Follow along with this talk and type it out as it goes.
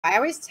I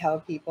always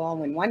tell people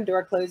when one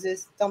door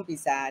closes, don't be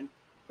sad.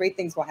 Great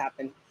things will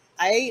happen.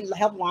 I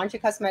help launch a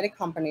cosmetic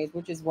company,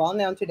 which is well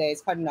known today.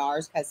 It's called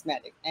NARS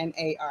Cosmetic,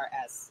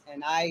 NARS.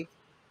 And I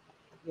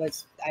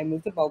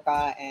moved to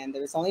Boca, and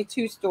there was only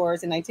 2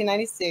 stores in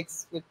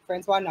 1996 with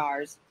Francois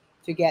NARS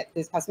to get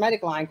this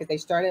cosmetic line because they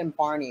started in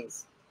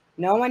Barney's.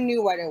 No one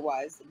knew what it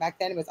was. Back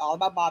then, it was all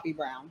about Bobbi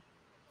Brown.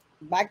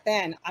 Back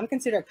then, I'm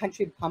considered a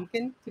country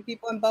pumpkin to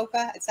people in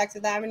Boca at Saks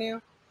Fifth Avenue.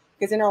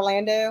 Because in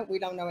Orlando, we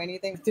don't know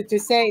anything. To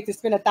spend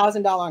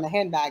 $1,000 on a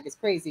handbag is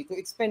crazy.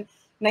 To spend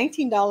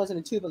 $19 on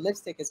a tube of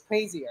lipstick is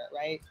crazier,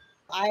 right?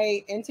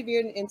 I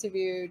interviewed and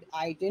interviewed.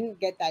 I didn't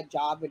get that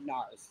job with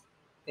NARS.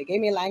 They gave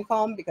me a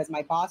Lancome because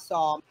my boss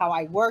saw how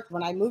I worked.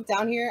 When I moved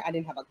down here, I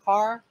didn't have a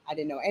car. I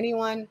didn't know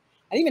anyone.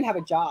 I didn't even have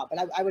a job,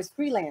 but I was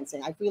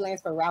freelancing. I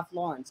freelanced for Ralph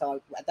Lauren.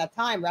 So at that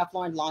time, Ralph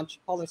Lauren launched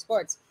Polar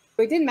Sports.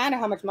 It didn't matter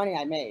how much money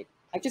I made.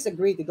 I just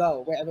agreed to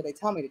go wherever they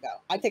tell me to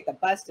go. I'd take the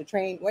bus, the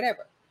train,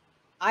 whatever.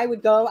 I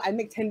would go. I'd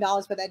make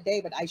 $10 for that day,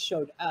 but I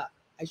showed up.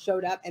 I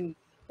showed up, and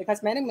the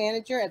cosmetic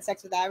manager at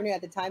Saks Fifth Avenue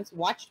at the time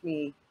watched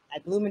me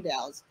at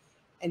Bloomingdale's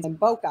and in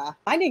Boca.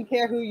 I didn't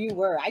care who you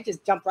were. I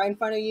just jumped right in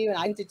front of you and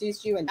I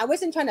introduced you. And I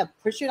wasn't trying to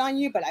push it on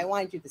you, but I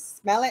wanted you to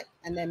smell it,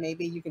 and then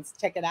maybe you can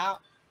check it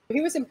out. He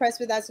was impressed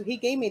with that, so he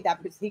gave me that.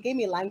 He gave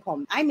me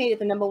Lancome. I made it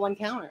the #1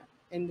 counter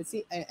in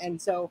the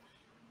and so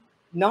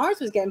NARS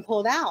was getting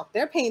pulled out.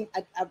 They're paying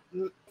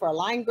for a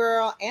line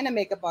girl and a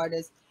makeup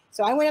artist.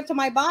 So I went up to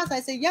my boss. I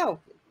said, "Yo,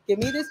 give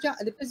me this job,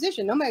 the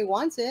position. Nobody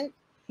wants it.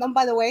 Oh,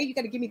 by the way, you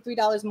got to give me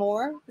 $3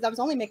 more because I was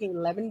only making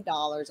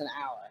 $11 an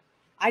hour.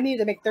 I needed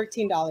to make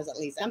 $13 at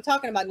least. I'm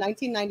talking about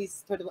 1990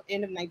 to the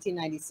end of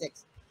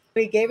 1996.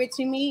 They gave it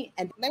to me,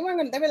 and they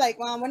weren't. They were like,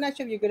 "Well, we're not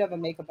sure if you're good of a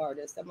makeup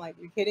artist." I'm like,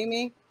 "You kidding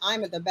me?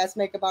 I'm the best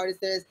makeup artist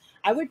there is."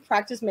 I would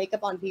practice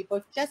makeup on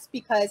people just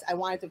because I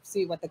wanted to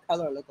see what the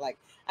color looked like.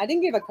 I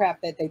didn't give a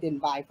crap that they didn't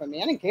buy from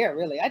me. I didn't care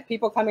really. I had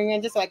people coming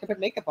in just so I could put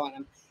makeup on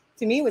them.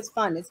 To me, it was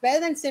fun. It's better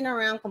than sitting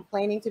around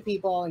complaining to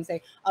people and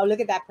say, "Oh,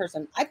 look at that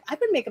person." I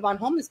put makeup on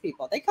homeless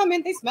people. They come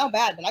in, they smell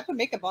bad, but I put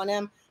makeup on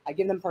them. I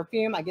give them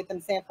perfume. I get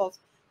them samples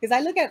because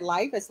I look at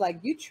life as like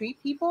you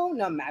treat people,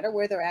 no matter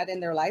where they're at in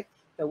their life,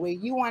 the way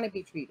you want to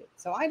be treated.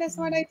 So that's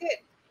what I did.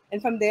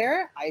 And from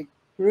there, I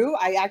grew.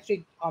 I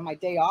actually, on my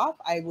day off,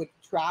 I would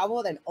travel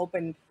and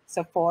open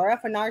Sephora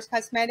for NARS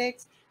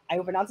Cosmetics. I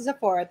opened out the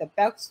Sephora, the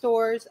Belk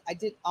stores. I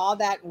did all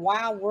that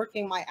while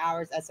working my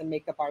hours as a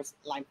makeup artist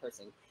line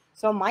person.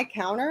 So my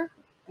counter,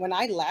 when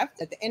I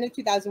left at the end of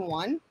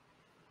 2001,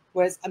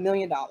 was $1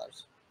 million. Wow.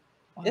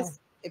 Just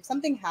if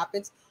something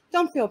happens,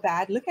 don't feel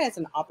bad. Look at it as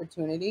an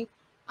opportunity.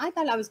 I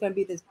thought I was going to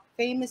be this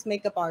famous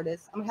makeup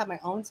artist. I'm going to have my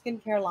own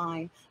skincare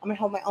line. I'm going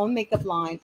to have my own makeup line.